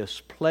become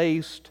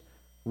misplaced,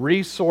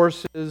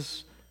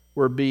 resources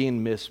were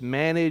being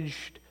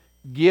mismanaged,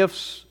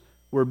 gifts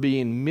were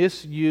being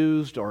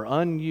misused or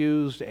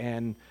unused,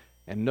 and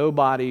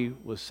nobody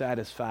was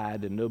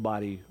satisfied and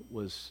nobody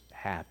was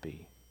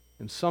happy.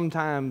 And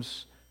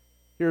sometimes,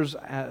 here's,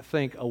 I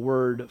think, a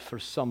word for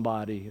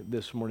somebody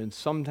this morning.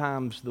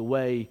 Sometimes the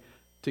way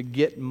to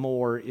get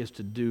more is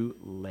to do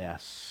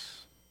less.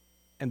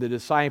 And the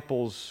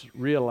disciples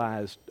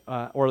realized,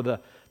 the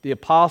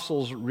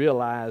apostles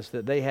realized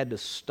that they had to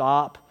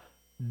stop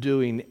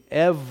doing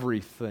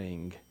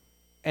everything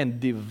and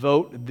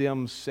devote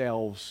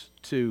themselves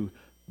to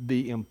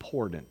the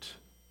important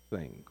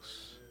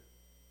things.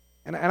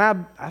 And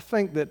I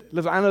think that,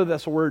 listen, I know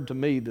that's a word to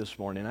me this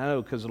morning. I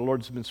know because the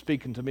Lord's been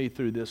speaking to me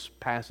through this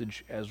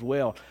passage as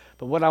well.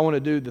 But what I want to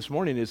do this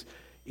morning is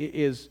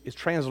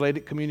translate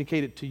it,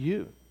 communicate it to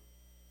you.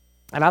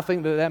 And I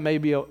think that may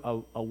be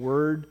a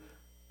word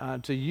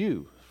to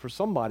you, for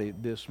somebody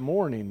this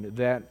morning,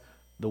 that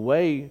the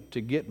way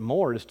to get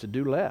more is to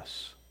do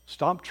less.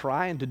 Stop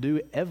trying to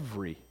do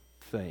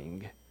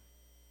everything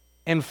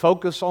and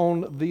focus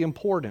on the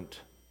important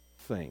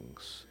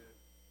things.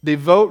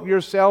 Devote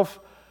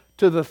yourself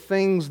to the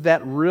things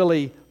that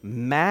really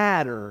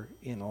matter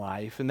in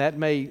life, and that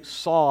may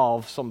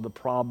solve some of the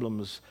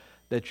problems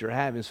that you're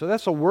having. So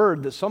that's a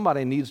word that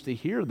somebody needs to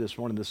hear this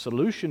morning. The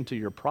solution to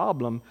your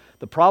problem,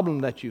 the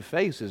problem that you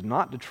face, is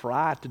not to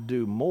try to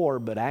do more,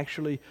 but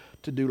actually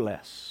to do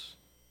less.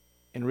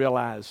 And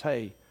realize,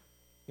 hey,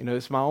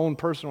 it's my own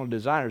personal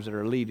desires that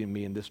are leading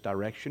me in this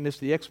direction. It's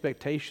the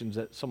expectations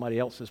that somebody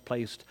else has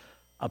placed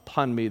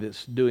upon me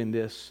that's doing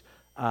this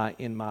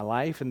in my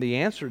life. And the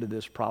answer to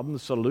this problem, the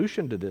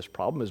solution to this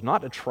problem, is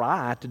not to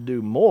try to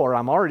do more.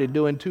 I'm already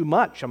doing too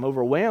much. I'm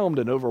overwhelmed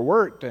and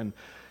overworked, and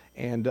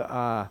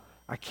I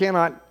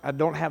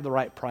don't have the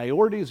right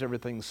priorities.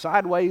 Everything's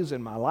sideways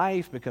in my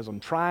life because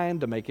I'm trying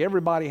to make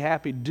everybody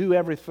happy, do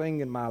everything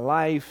in my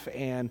life.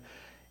 And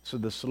so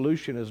the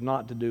solution is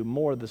not to do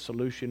more. The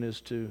solution is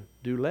to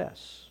do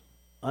less.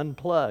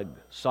 Unplug.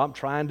 Stop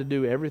trying to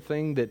do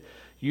everything that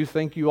you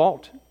think you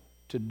ought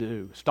to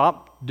do.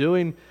 Stop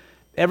doing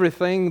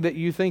everything that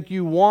you think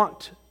you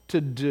want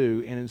to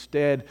do, and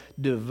instead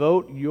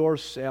devote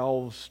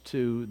yourselves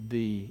to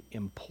the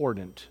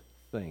important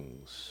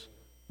things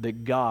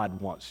that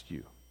God wants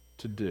you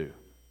to do,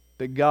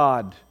 that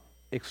God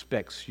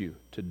expects you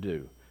to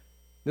do.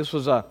 This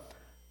was a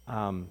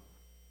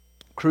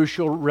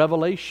crucial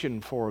revelation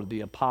for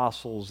the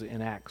apostles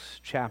in Acts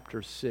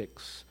chapter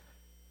 6,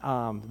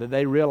 that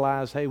they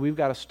realized, hey, we've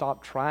got to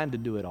stop trying to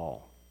do it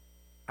all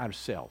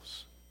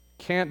ourselves.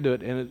 Can't do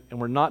it, and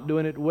we're not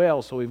doing it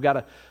well, so we've got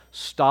to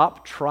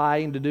stop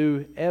trying to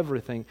do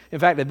everything. In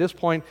fact, at this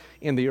point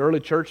in the early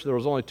church, there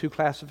was only two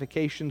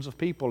classifications of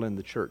people in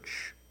the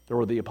church. There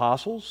were the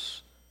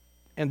apostles,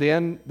 and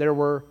then there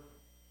were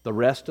the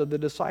rest of the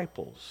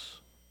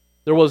disciples.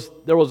 There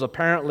was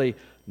apparently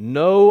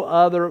no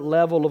other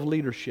level of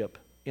leadership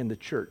in the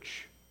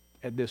church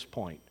at this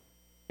point.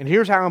 And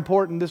here's how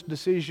important this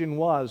decision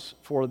was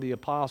for the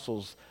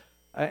apostles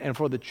and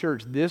for the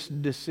church. This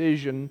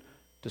decision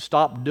to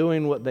stop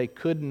doing what they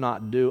could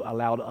not do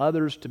allowed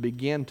others to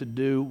begin to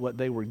do what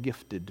they were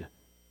gifted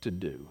to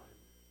do.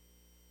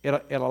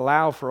 It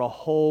allowed for a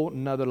whole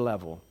nother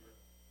level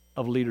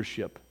of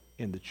leadership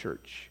in the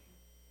church.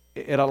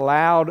 It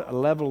allowed a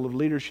level of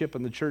leadership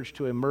in the church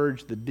to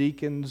emerge, the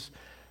deacons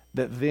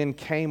that then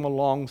came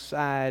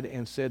alongside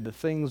and said the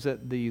things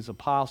that these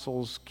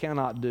apostles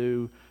cannot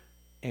do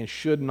and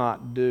should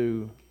not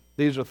do,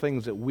 these are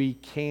things that we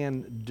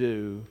can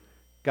do.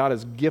 God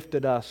has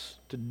gifted us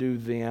to do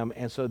them.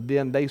 And so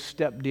then they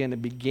stepped in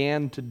and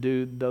began to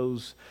do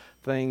those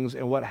things.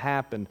 And what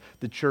happened?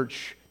 The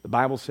church, the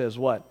Bible says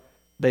what?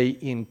 They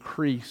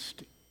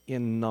increased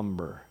in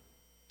number.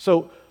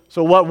 So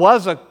what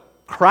was a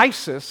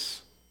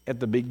crisis at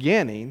the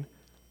beginning,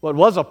 what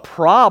was a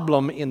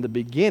problem in the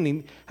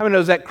beginning, how many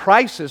knows that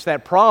crisis,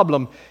 that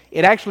problem,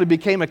 it actually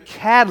became a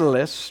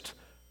catalyst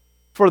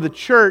for the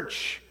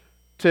church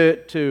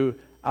to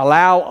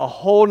allow a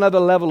whole nother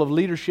level of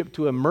leadership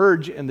to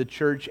emerge in the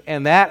church,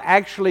 and that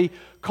actually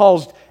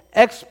caused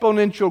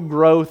exponential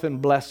growth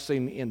and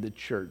blessing in the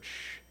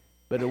church.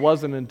 But it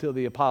wasn't until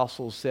the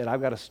apostles said,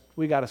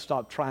 we got to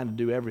stop trying to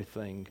do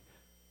everything,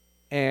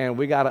 and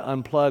we got to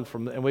unplug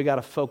from, and we got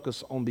to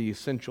focus on the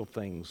essential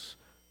things,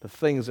 the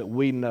things that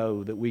we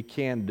know that we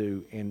can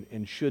do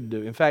and should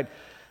do. In fact,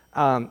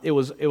 it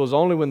was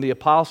only when the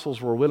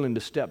apostles were willing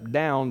to step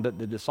down that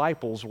the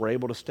disciples were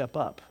able to step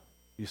up.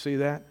 You see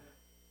that?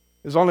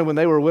 It was only when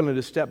they were willing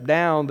to step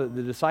down that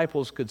the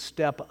disciples could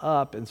step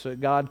up, and so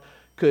God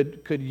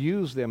could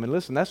use them. And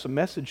listen, that's a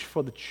message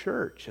for the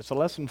church. It's a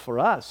lesson for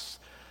us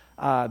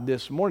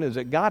this morning, is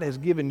that God has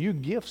given you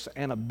gifts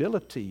and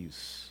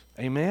abilities.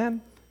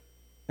 Amen?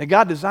 And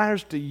God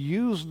desires to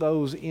use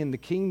those in the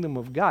kingdom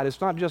of God.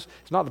 It's not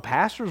the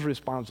pastor's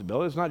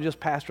responsibility. It's not just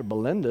Pastor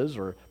Belinda's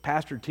or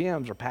Pastor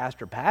Tim's or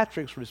Pastor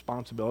Patrick's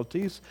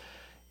responsibilities.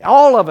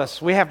 All of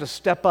us, we have to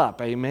step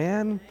up,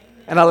 amen,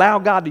 and allow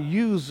God to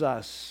use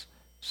us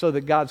so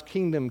that God's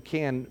kingdom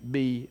can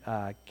be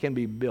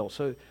built.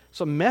 So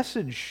it's a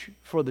message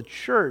for the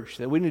church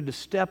that we need to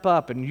step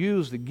up and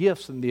use the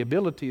gifts and the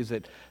abilities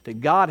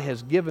that God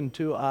has given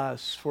to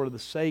us for the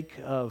sake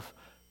of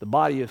the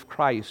body of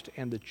Christ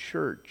and the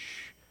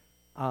church.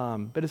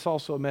 But it's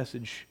also a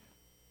message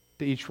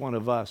to each one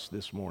of us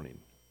this morning,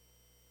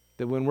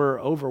 that when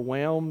we're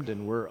overwhelmed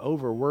and we're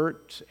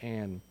overworked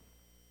and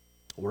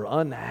we're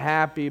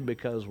unhappy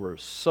because we're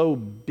so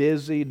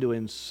busy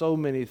doing so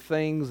many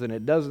things and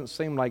it doesn't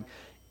seem like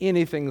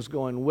anything's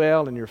going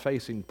well and you're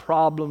facing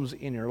problems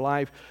in your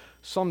life,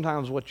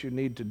 sometimes what you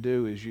need to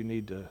do is you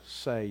need to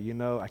say,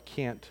 I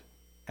can't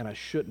and I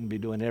shouldn't be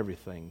doing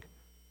everything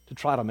to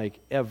try to make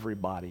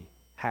everybody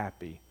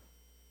happy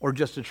or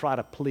just to try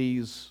to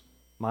please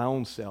my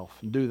own self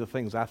and do the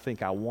things I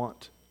think I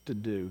want to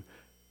do.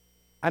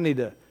 I need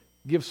to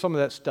give some of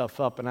that stuff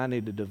up, and I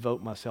need to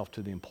devote myself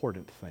to the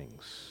important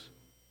things.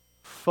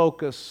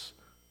 Focus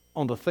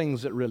on the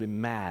things that really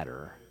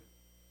matter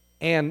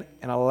and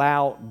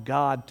allow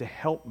God to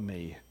help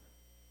me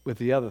with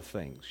the other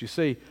things. You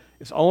see,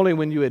 it's only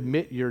when you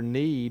admit your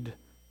need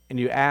and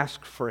you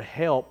ask for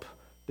help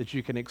that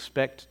you can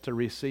expect to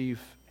receive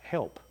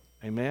help.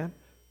 Amen?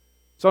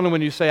 It's only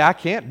when you say, I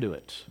can't do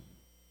it,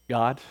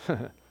 God.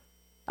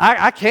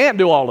 I can't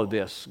do all of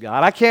this,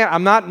 God.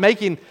 I'm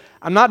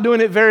not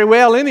doing it very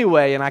well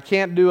anyway, and I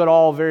can't do it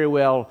all very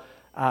well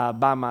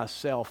by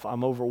myself.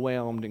 I'm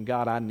overwhelmed, and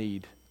God,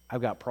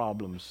 I've got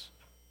problems.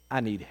 I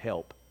need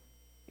help.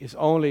 It's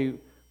only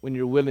when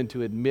you're willing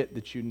to admit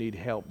that you need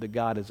help that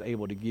God is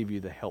able to give you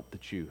the help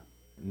that you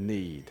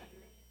need.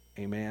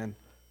 Amen?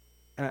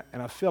 And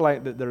I feel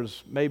like that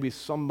there's maybe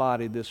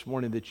somebody this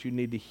morning that you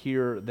need to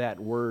hear that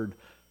word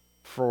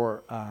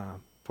for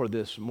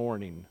this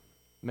morning.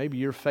 Maybe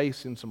you're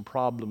facing some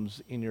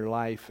problems in your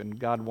life, and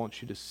God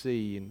wants you to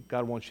see, and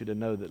God wants you to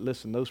know that,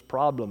 listen, those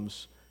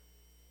problems,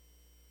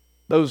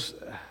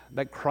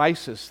 that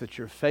crisis that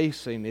you're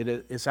facing,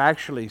 it's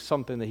actually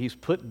something that He's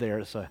put there.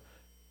 It's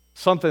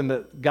something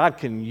that God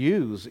can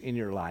use in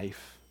your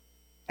life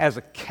as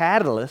a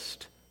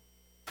catalyst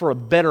for a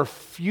better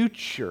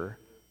future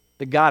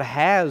that God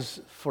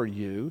has for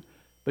you.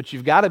 But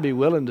you've got to be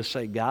willing to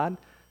say, God,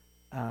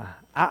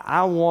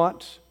 I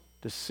want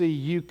to see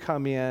you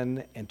come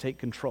in and take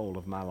control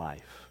of my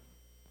life.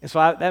 And so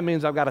that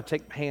means I've got to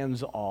take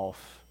hands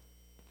off.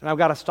 And I've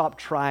got to stop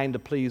trying to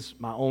please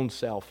my own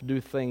self,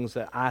 do things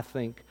that I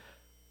think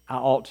I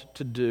ought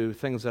to do,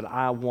 things that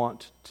I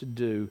want to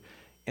do,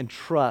 and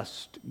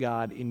trust,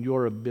 God, in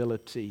your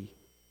ability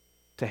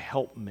to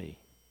help me.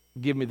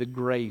 Give me the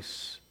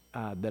grace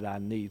that I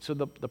need. So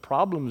the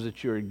problems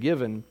that you're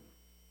given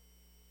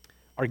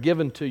are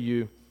given to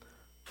you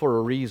for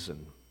a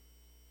reason.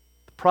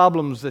 The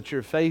problems that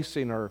you're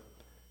facing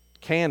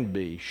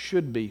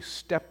should be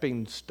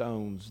stepping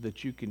stones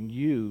that you can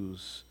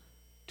use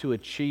to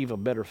achieve a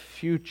better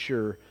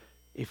future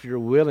if you're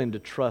willing to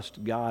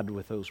trust God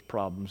with those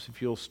problems,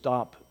 if you'll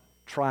stop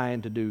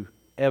trying to do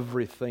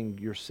everything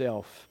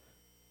yourself,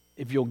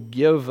 if you'll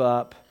give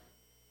up,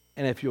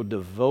 and if you'll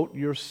devote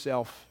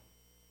yourself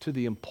to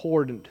the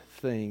important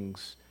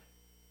things,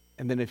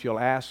 and then if you'll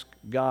ask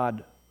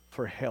God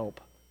for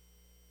help.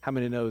 How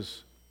many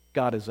knows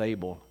God is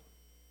able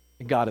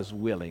and God is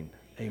willing?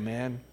 Amen.